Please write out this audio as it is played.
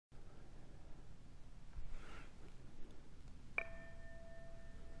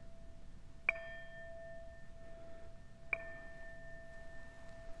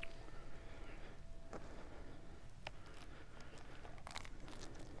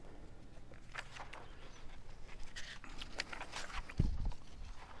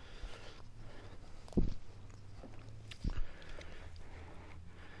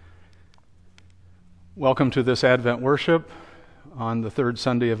Welcome to this Advent worship on the third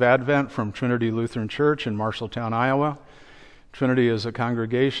Sunday of Advent from Trinity Lutheran Church in Marshalltown, Iowa. Trinity is a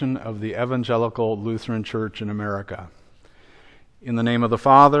congregation of the Evangelical Lutheran Church in America. In the name of the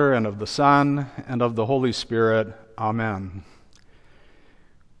Father, and of the Son, and of the Holy Spirit, Amen.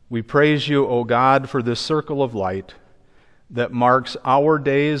 We praise you, O God, for this circle of light that marks our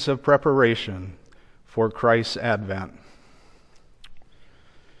days of preparation for Christ's advent.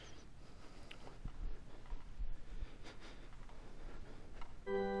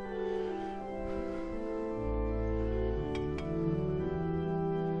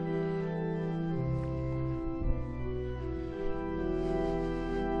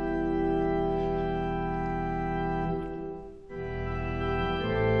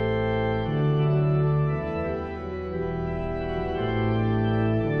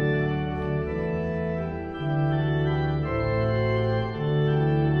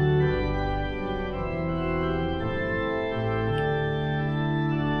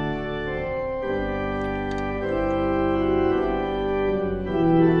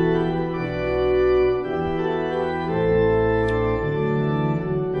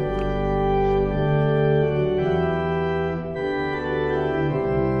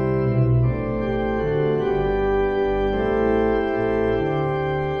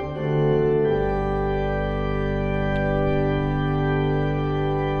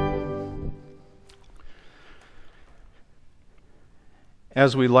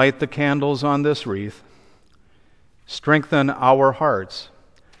 As we light the candles on this wreath, strengthen our hearts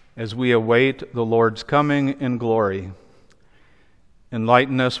as we await the Lord's coming in glory.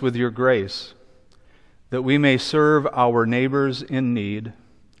 Enlighten us with your grace, that we may serve our neighbors in need.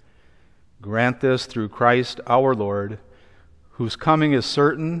 Grant this through Christ our Lord, whose coming is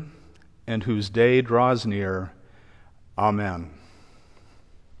certain and whose day draws near. Amen.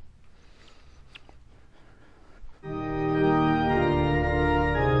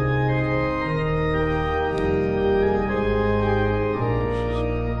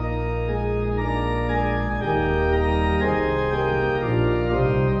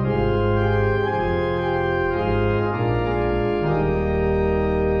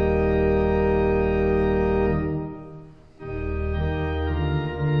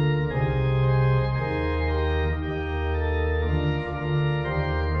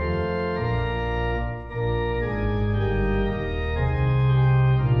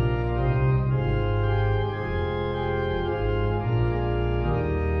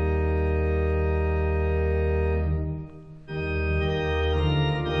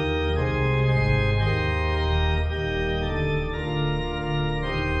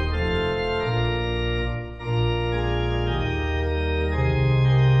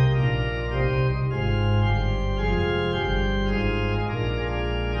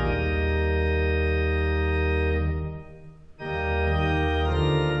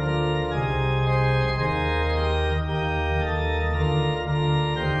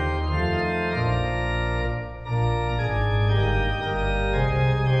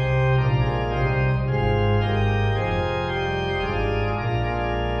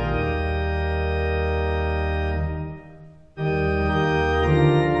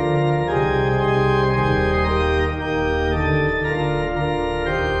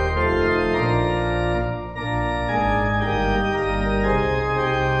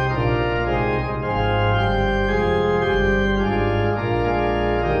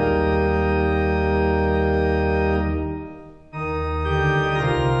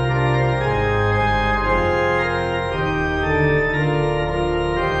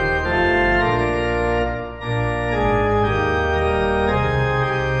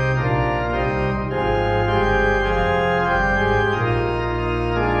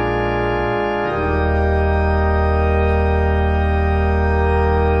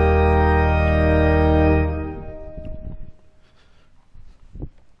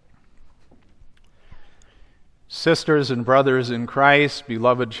 Sisters and brothers in Christ,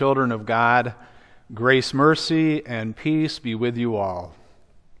 beloved children of God, grace, mercy, and peace be with you all.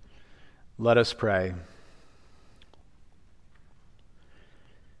 Let us pray.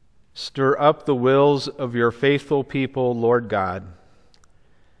 Stir up the wills of your faithful people, Lord God,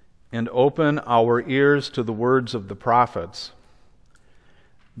 and open our ears to the words of the prophets,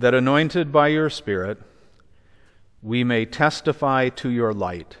 that anointed by your Spirit, we may testify to your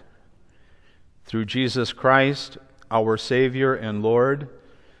light. Through Jesus Christ, our Savior and Lord,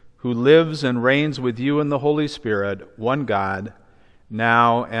 who lives and reigns with you in the Holy Spirit, one God,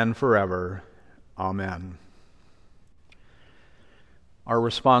 now and forever. Amen. Our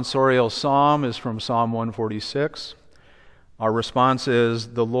responsorial psalm is from Psalm 146. Our response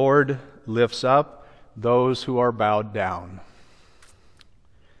is, "The Lord lifts up those who are bowed down.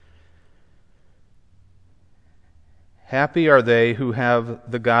 Happy are they who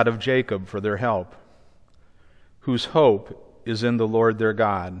have the God of Jacob for their help, whose hope is in the Lord their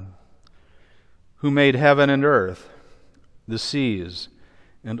God, who made heaven and earth, the seas,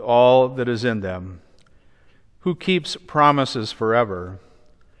 and all that is in them, who keeps promises forever,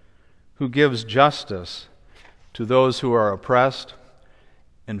 who gives justice to those who are oppressed,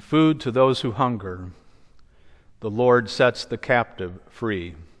 and food to those who hunger. The Lord sets the captive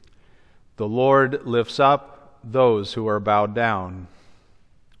free. The Lord lifts up those who are bowed down.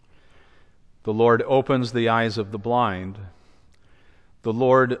 The Lord opens the eyes of the blind. The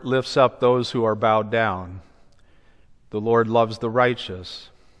Lord lifts up those who are bowed down. The Lord loves the righteous.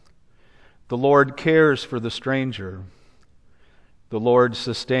 The Lord cares for the stranger. The Lord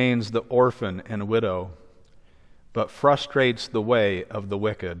sustains the orphan and widow, but frustrates the way of the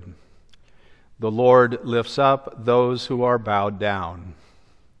wicked. The Lord lifts up those who are bowed down.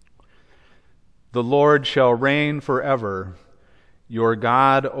 The Lord shall reign forever, your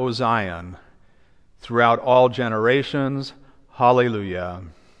God, O Zion, throughout all generations. Hallelujah.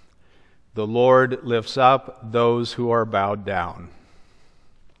 The Lord lifts up those who are bowed down.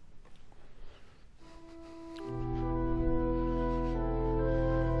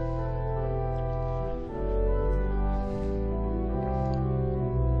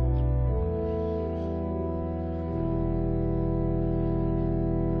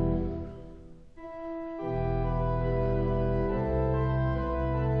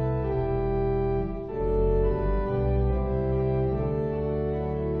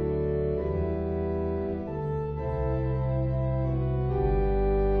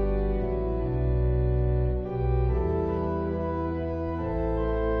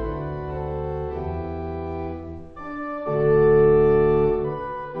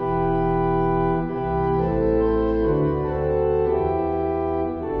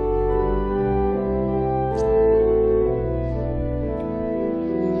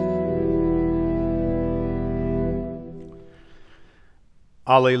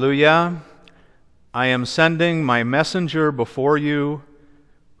 Alleluia. I am sending my messenger before you,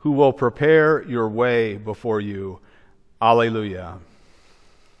 who will prepare your way before you. Alleluia.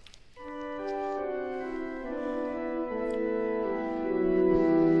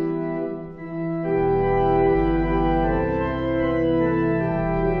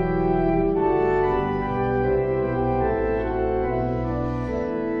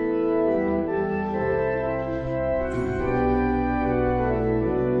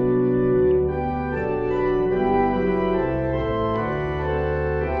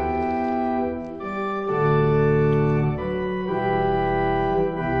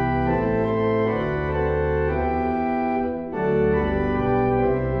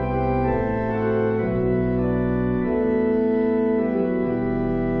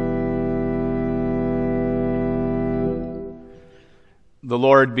 The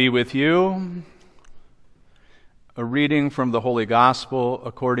Lord be with you. A reading from the Holy Gospel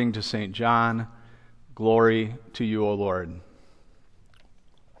according to St. John. Glory to you, O Lord.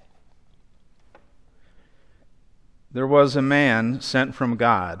 There was a man sent from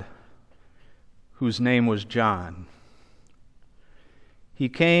God, whose name was John. He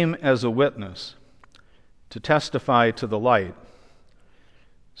came as a witness to testify to the light,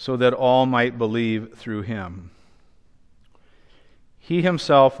 so that all might believe through him. He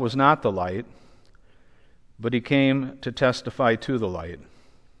himself was not the light, but he came to testify to the light.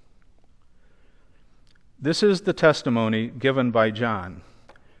 This is the testimony given by John,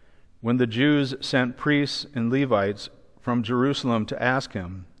 when the Jews sent priests and Levites from Jerusalem to ask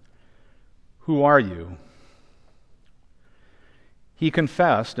him, "Who are you?" He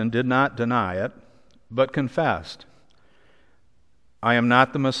confessed and did not deny it, but confessed, "I am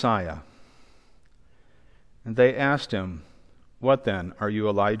not the Messiah." And they asked him, "What then? Are you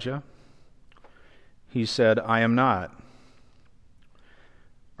Elijah?" He said, "I am not."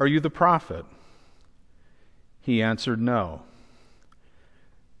 "Are you the prophet?" He answered, "No."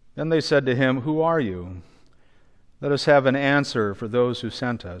 Then they said to him, "Who are you? Let us have an answer for those who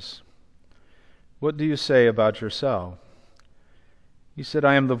sent us. What do you say about yourself?" He said,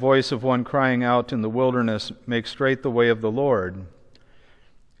 "I am the voice of one crying out in the wilderness, 'Make straight the way of the Lord,'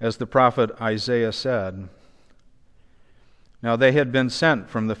 as the prophet Isaiah said." Now they had been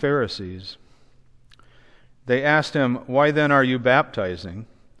sent from the Pharisees. They asked him, "Why then are you baptizing,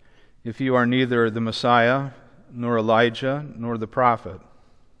 if you are neither the Messiah, nor Elijah, nor the prophet?"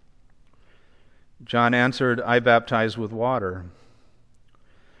 John answered, "I baptize with water.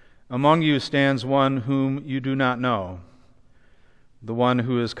 Among you stands one whom you do not know, the one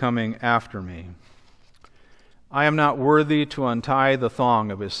who is coming after me. I am not worthy to untie the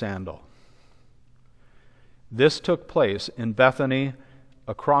thong of his sandal. This took place in Bethany,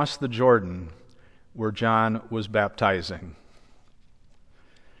 across the Jordan, where John was baptizing.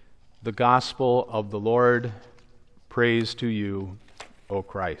 The gospel of the Lord. Praise to you, O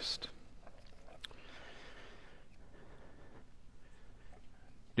Christ.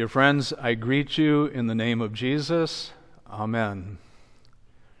 Dear friends, I greet you in the name of Jesus. Amen.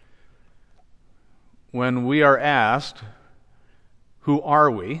 When we are asked, who are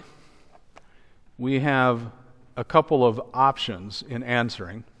we? We have a couple of options in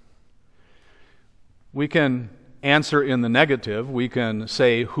answering. We can answer in the negative. We can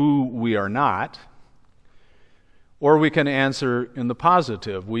say who we are not. Or we can answer in the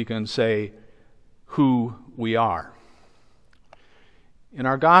positive. We can say who we are. In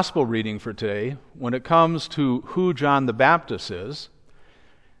our gospel reading for today, when it comes to who John the Baptist is,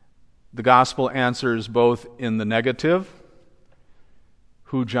 the gospel answers both in the negative,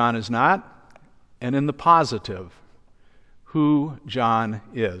 who John is not, and in the positive, who John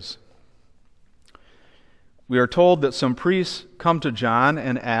is. We are told that some priests come to John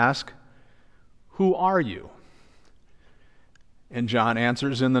and ask, "Who are you?" And John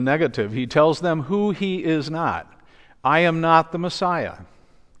answers in the negative. He tells them who he is not. I am not the Messiah.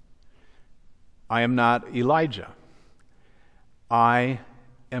 I am not Elijah. I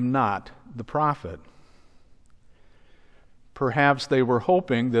am not the prophet. Perhaps they were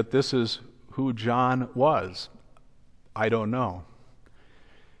hoping that this is who John was. I don't know.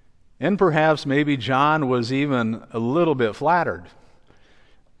 And perhaps maybe John was even a little bit flattered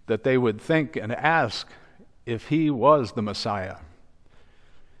that they would think and ask if he was the Messiah.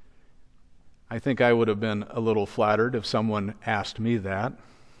 I think I would have been a little flattered if someone asked me that.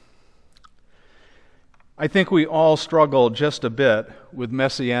 I think we all struggle just a bit with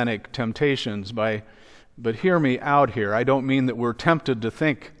messianic temptations but hear me out here. I don't mean that we're tempted to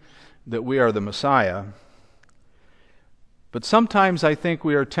think that we are the Messiah. But sometimes I think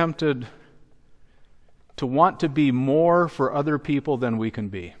we are tempted to want to be more for other people than we can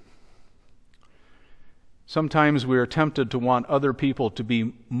be. Sometimes we are tempted to want other people to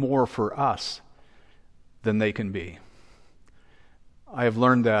be more for us than they can be. I have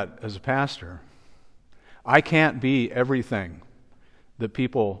learned that as a pastor. I can't be everything that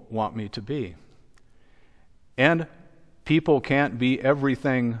people want me to be. And people can't be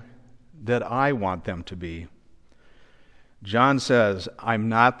everything that I want them to be. John says, I'm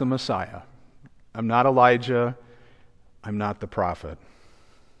not the Messiah. I'm not Elijah. I'm not the prophet.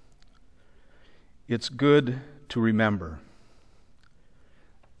 It's good to remember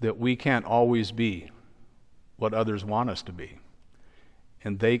that we can't always be what others want us to be,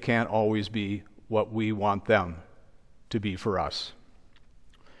 and they can't always be what we want them to be for us.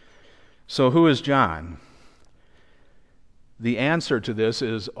 So who is John? The answer to this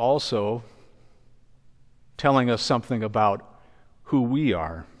is also telling us something about who we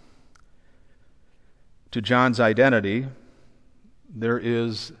are. To John's identity, there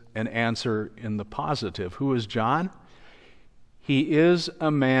is an answer in the positive. Who is John? He is a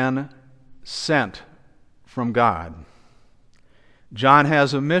man sent from God. John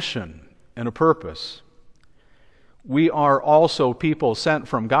has a mission and a purpose. We are also people sent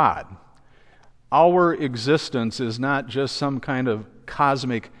from God. Our existence is not just some kind of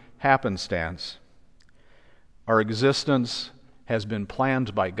cosmic happenstance. Our existence has been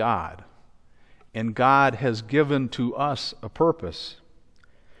planned by God, and God has given to us a purpose.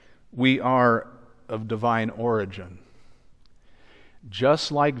 We are of divine origin.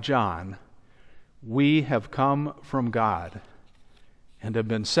 Just like John, we have come from God and have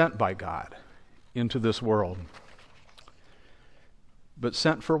been sent by God into this world. But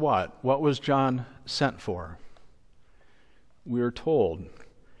sent for what? What was John sent for? We are told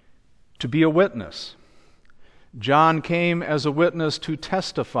to be a witness. John came as a witness to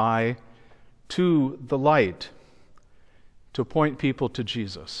testify to the light, to point people to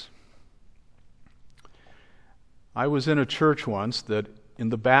Jesus. I was in a church once that in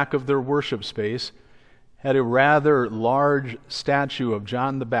the back of their worship space had a rather large statue of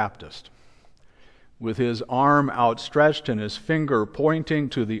John the Baptist with his arm outstretched and his finger pointing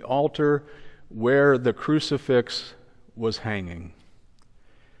to the altar where the crucifix was hanging.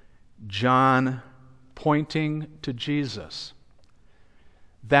 John pointing to Jesus.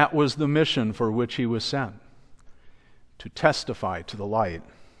 That was the mission for which he was sent, to testify to the light.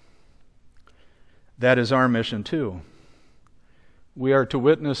 That is our mission too. We are to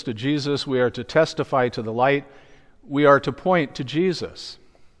witness to Jesus. We are to testify to the light. We are to point to Jesus.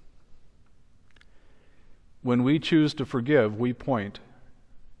 When we choose to forgive, we point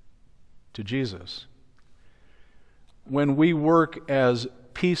to Jesus. When we work as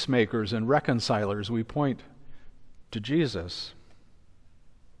peacemakers and reconcilers, we point to Jesus.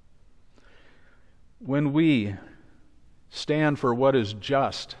 When we stand for what is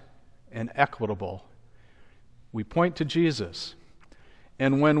just and equitable, we point to Jesus.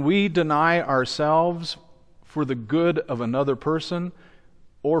 And when we deny ourselves for the good of another person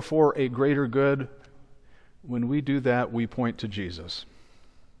or for a greater good, when we do that, we point to Jesus.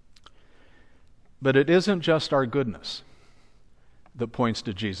 But it isn't just our goodness that points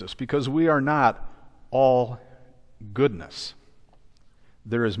to Jesus, because we are not all goodness.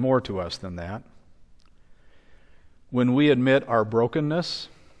 There is more to us than that. When we admit our brokenness,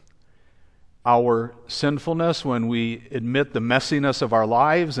 our sinfulness, when we admit the messiness of our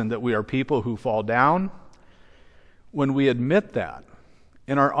lives and that we are people who fall down, when we admit that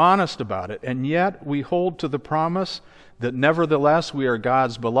and are honest about it, and yet we hold to the promise that nevertheless we are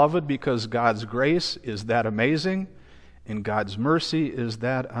God's beloved because God's grace is that amazing and God's mercy is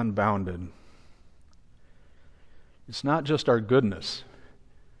that unbounded. It's not just our goodness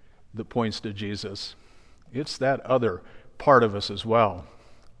that points to Jesus. It's that other part of us as well.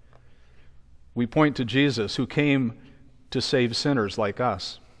 We point to Jesus who came to save sinners like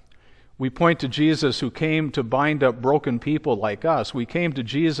us. We point to Jesus who came to bind up broken people like us. We point to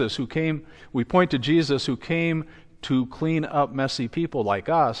Jesus who came to clean up messy people like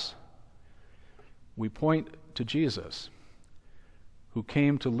us. We point to Jesus who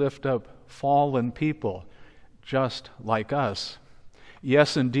came to lift up fallen people just like us.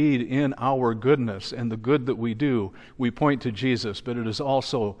 Yes, indeed, in our goodness and the good that we do, we point to Jesus, but it is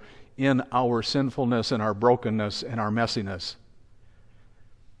also in our sinfulness and our brokenness and our messiness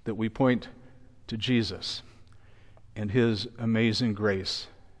that we point to Jesus and His amazing grace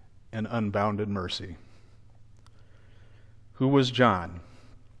and unbounded mercy. Who was John?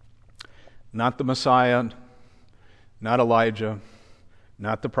 Not the Messiah, not Elijah,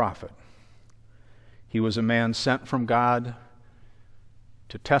 not the prophet. He was a man sent from God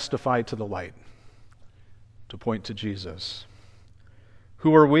to testify to the light, to point to Jesus.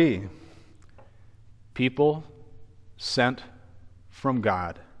 Who are we? People sent from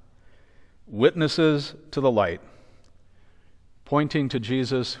God, witnesses to the light, pointing to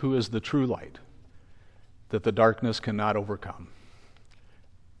Jesus, who is the true light that the darkness cannot overcome.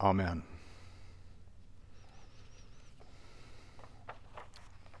 Amen.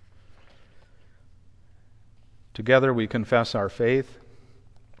 Together we confess our faith.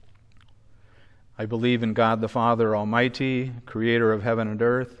 I believe in God the Father Almighty, creator of heaven and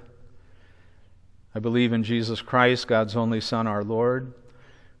earth. I believe in Jesus Christ, God's only Son, our Lord,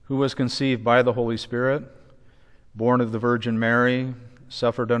 who was conceived by the Holy Spirit, born of the Virgin Mary,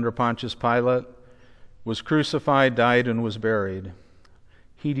 suffered under Pontius Pilate, was crucified, died, and was buried.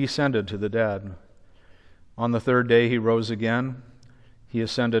 He descended to the dead. On the third day he rose again. He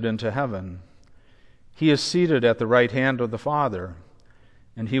ascended into heaven. He is seated at the right hand of the Father,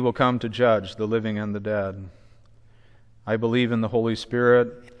 and he will come to judge the living and the dead. I believe in the Holy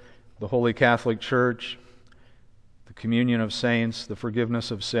Spirit, the Holy Catholic Church, the communion of saints, the forgiveness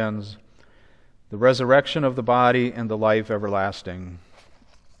of sins, the resurrection of the body, and the life everlasting.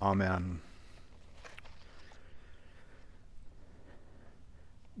 Amen.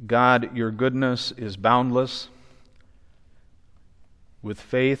 God, your goodness is boundless. With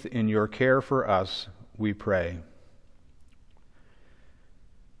faith in your care for us, we pray.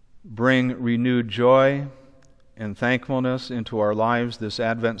 Bring renewed joy and thankfulness into our lives this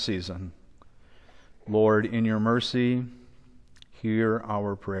Advent season. Lord, in your mercy, hear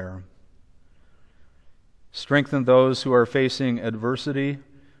our prayer. Strengthen those who are facing adversity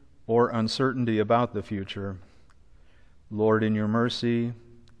or uncertainty about the future. Lord, in your mercy,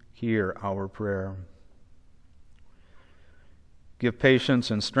 hear our prayer. Give patience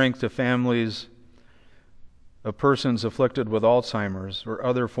and strength to families of persons afflicted with Alzheimer's or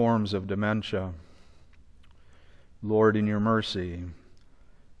other forms of dementia. Lord, in your mercy,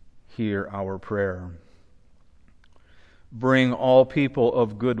 hear our prayer. Bring all people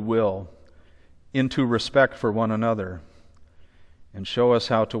of good will into respect for one another, and show us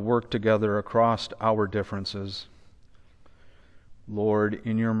how to work together across our differences. Lord,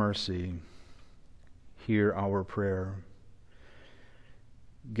 in your mercy, hear our prayer.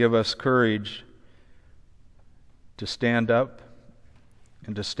 Give us courage to stand up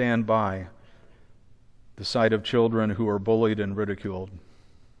and to stand by the side of children who are bullied and ridiculed.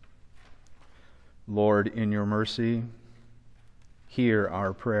 Lord, in your mercy, hear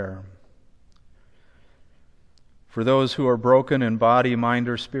our prayer. For those who are broken in body, mind,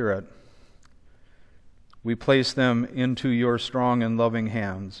 or spirit, we place them into your strong and loving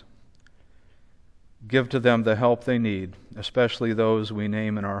hands. Give to them the help they need, especially those we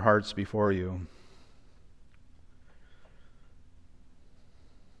name in our hearts before you.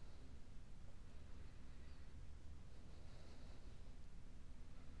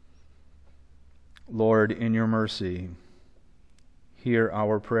 Lord, in your mercy, hear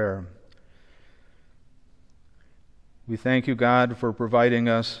our prayer. We thank you, God, for providing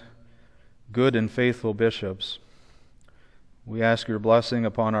us good and faithful bishops. We ask your blessing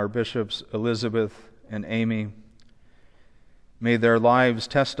upon our bishops, Elizabeth and Amy. May their lives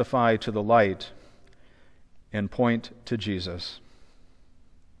testify to the light and point to Jesus.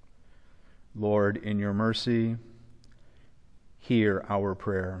 Lord, in your mercy, hear our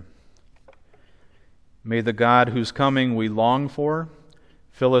prayer. May the God whose coming we long for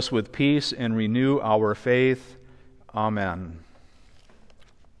fill us with peace and renew our faith. Amen.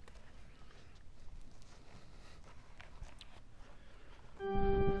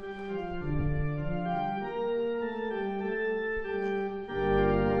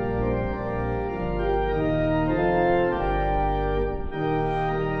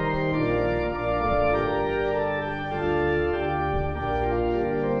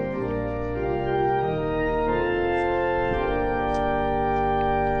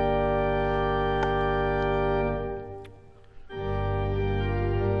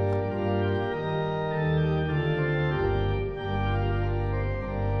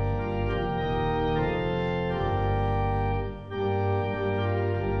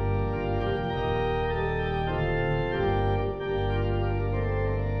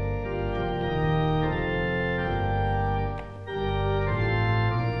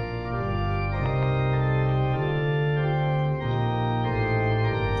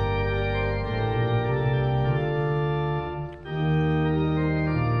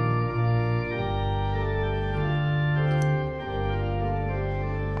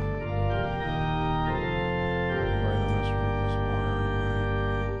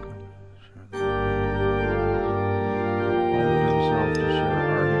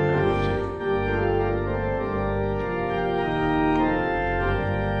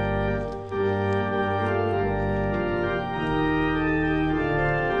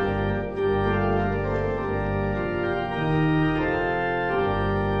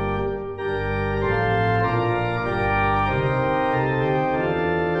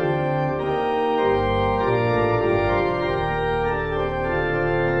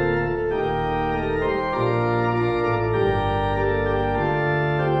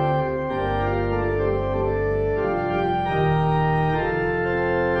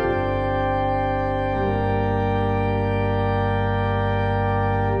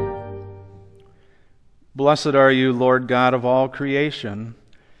 Blessed are you, Lord God of all creation,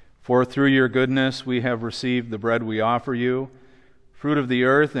 for through your goodness we have received the bread we offer you, fruit of the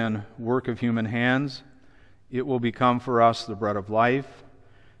earth and work of human hands. It will become for us the bread of life.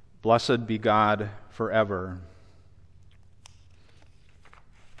 Blessed be God forever.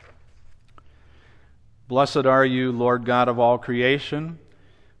 Blessed are you, Lord God of all creation,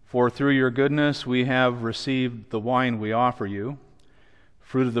 for through your goodness we have received the wine we offer you,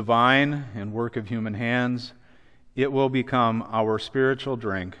 fruit of the vine and work of human hands. It will become our spiritual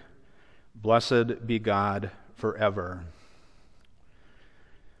drink. Blessed be God forever.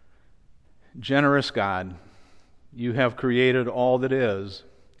 Generous God, you have created all that is,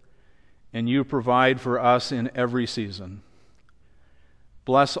 and you provide for us in every season.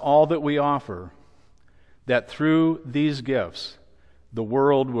 Bless all that we offer, that through these gifts the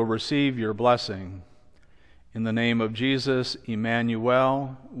world will receive your blessing. In the name of Jesus,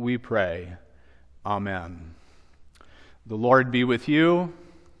 Emmanuel, we pray. Amen. The Lord be with you.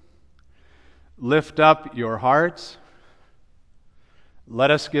 Lift up your hearts.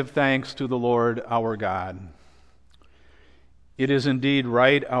 Let us give thanks to the Lord our God. It is indeed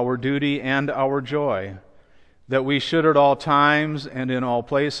right, our duty and our joy, that we should at all times and in all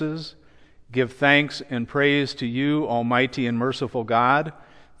places give thanks and praise to you, Almighty and merciful God,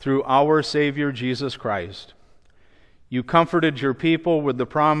 through our Savior Jesus Christ. You comforted your people with the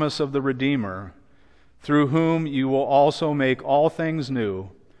promise of the Redeemer, through whom you will also make all things new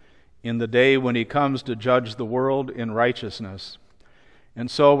in the day when he comes to judge the world in righteousness.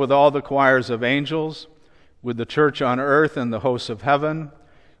 And so with all the choirs of angels, with the church on earth and the hosts of heaven,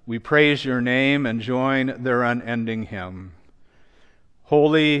 we praise your name and join their unending hymn.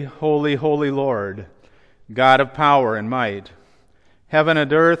 Holy, holy, holy Lord, God of power and might, heaven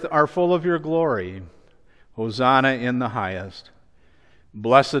and earth are full of your glory. Hosanna in the highest.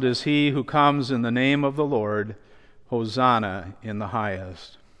 Blessed is he who comes in the name of the Lord. Hosanna in the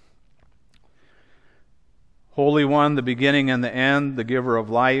highest. Holy One, the beginning and the end, the giver of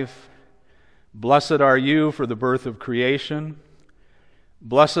life, Blessed are you for the birth of creation.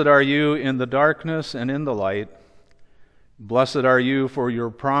 Blessed are you in the darkness and in the light. Blessed are you for your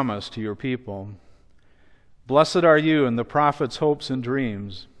promise to your people. Blessed are you in the prophet's hopes and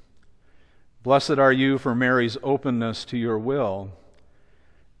dreams. Blessed are you for Mary's openness to your will.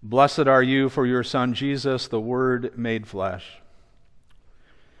 Blessed are you for your Son Jesus, the Word made flesh.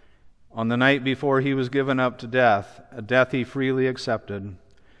 On the night before he was given up to death, a death he freely accepted,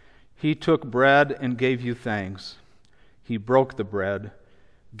 he took bread and gave you thanks. He broke the bread,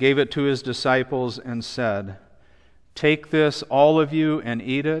 gave it to his disciples, and said, "Take this, all of you, and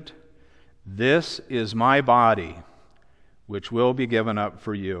eat it. This is my body, which will be given up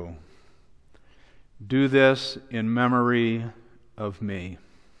for you. Do this in memory of me."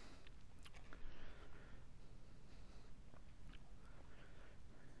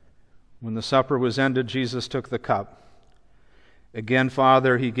 When the supper was ended, Jesus took the cup. Again,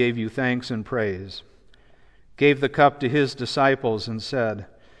 Father, he gave you thanks and praise, gave the cup to his disciples, and said,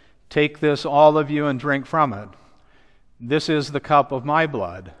 "Take this, all of you, and drink from it. This is the cup of my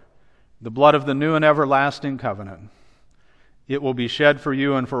blood, the blood of the new and everlasting covenant. It will be shed for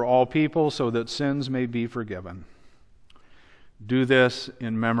you and for all people so that sins may be forgiven. Do this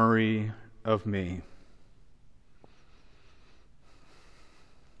in memory of me."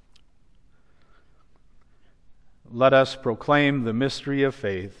 Let us proclaim the mystery of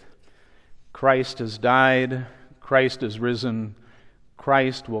faith. Christ has died, Christ is risen,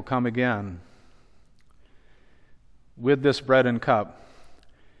 Christ will come again. With this bread and cup,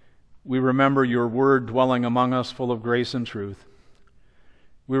 we remember your word dwelling among us, full of grace and truth.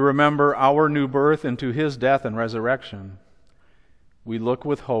 We remember our new birth into his death and resurrection. We look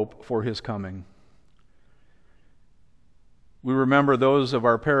with hope for his coming. We remember those of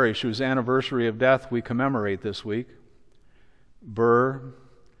our parish whose anniversary of death we commemorate this week: Burr,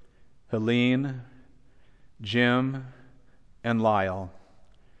 Helene, Jim, and Lyle.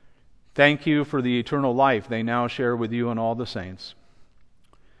 Thank you for the eternal life they now share with you and all the saints.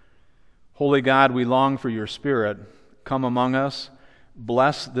 Holy God, we long for your Spirit. Come among us.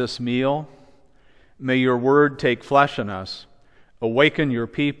 Bless this meal. May your word take flesh in us. Awaken your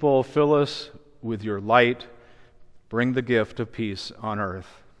people. Fill us with your light. Bring the gift of peace on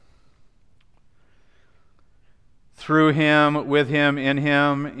earth. Through him, with him,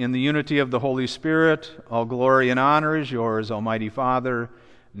 in the unity of the Holy Spirit, all glory and honor is yours, Almighty Father,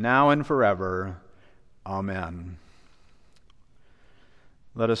 now and forever. Amen.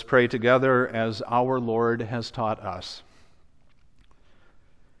 Let us pray together as our Lord has taught us.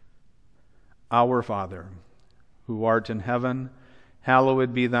 Our Father, who art in heaven,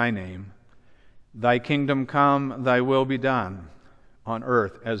 hallowed be thy name. Thy kingdom come, thy will be done, on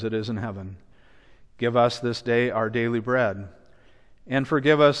earth as it is in heaven. Give us this day our daily bread, and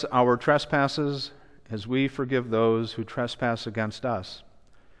forgive us our trespasses, as we forgive those who trespass against us.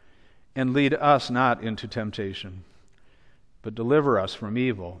 And lead us not into temptation, but deliver us from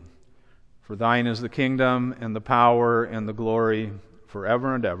evil. For thine is the kingdom, and the power, and the glory,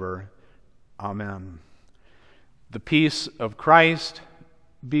 forever and ever. Amen. The peace of Christ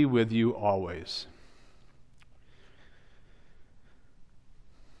be with you always.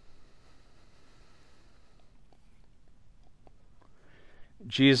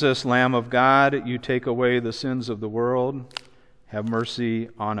 Jesus, Lamb of God, you take away the sins of the world. Have mercy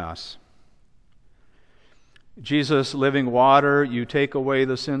on us. Jesus, living water, you take away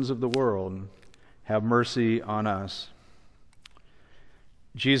the sins of the world. Have mercy on us.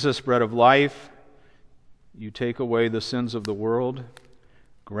 Jesus, bread of life, you take away the sins of the world.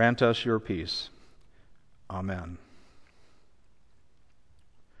 Grant us your peace. Amen.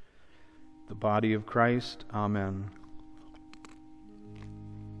 The body of Christ. Amen.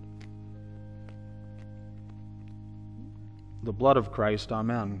 The blood of Christ.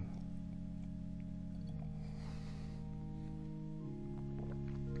 Amen.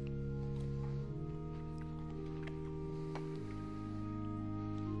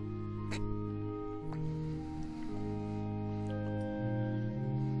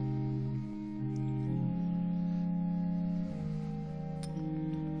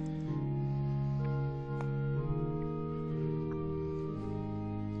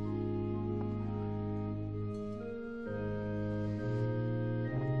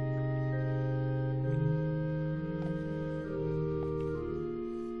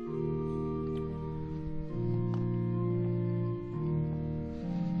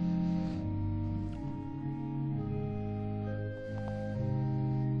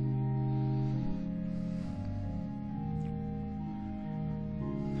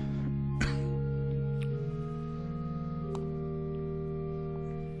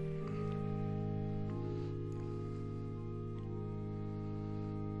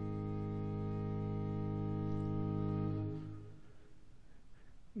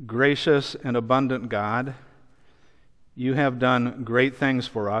 Gracious and abundant God, you have done great things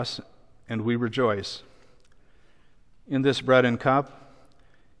for us, and we rejoice. In this bread and cup,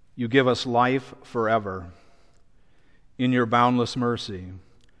 you give us life forever. In your boundless mercy,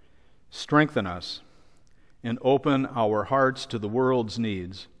 strengthen us and open our hearts to the world's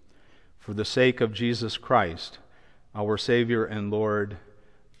needs for the sake of Jesus Christ, our Savior and Lord.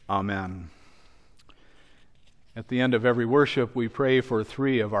 Amen. At the end of every worship, we pray for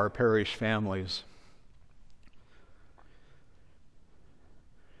 3 of our parish families.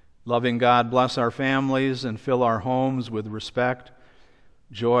 Loving God, bless our families and fill our homes with respect,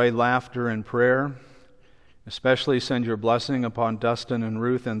 joy, laughter, and prayer. Especially send your blessing upon Dustin and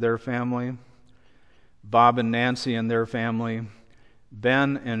Ruth and their family, Bob and Nancy and their family,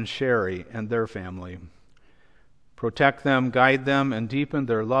 Ben and Sherry and their family. Protect them, guide them, and deepen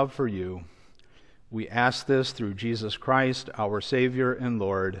their love for you. We ask this through Jesus Christ, our Savior and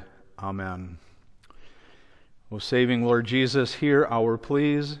Lord. Amen. O saving Lord Jesus, hear our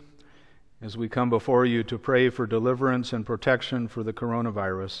pleas as we come before you to pray for deliverance and protection for the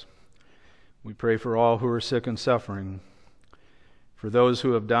coronavirus. We pray for all who are sick and suffering, for those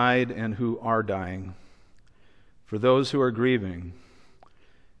who have died and who are dying, for those who are grieving,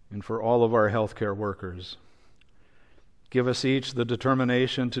 and for all of our healthcare workers. Give us each the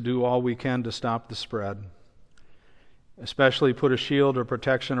determination to do all we can to stop the spread. Especially put a shield of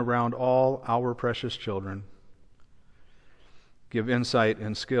protection around all our precious children. Give insight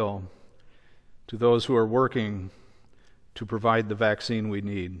and skill to those who are working to provide the vaccine we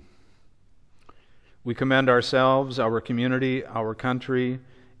need. We commend ourselves, our community, our country,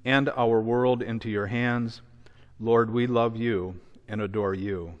 and our world into your hands. Lord, we love you and adore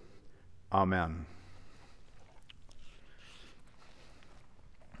you. Amen.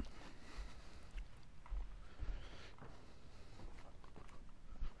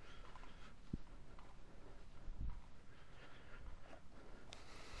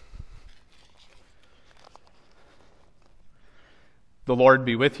 The Lord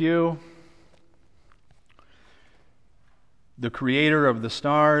be with you. The Creator of the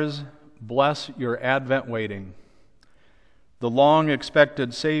stars, bless your Advent waiting. The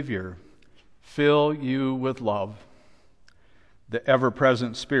long-expected Savior, fill you with love. The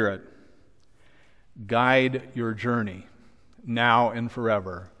ever-present Spirit, guide your journey, now and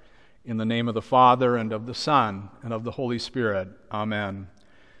forever. In the name of the Father, and of the Son, and of the Holy Spirit. Amen.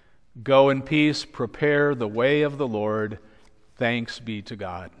 Go in peace, prepare the way of the Lord. Thanks be to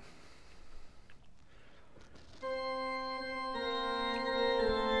God.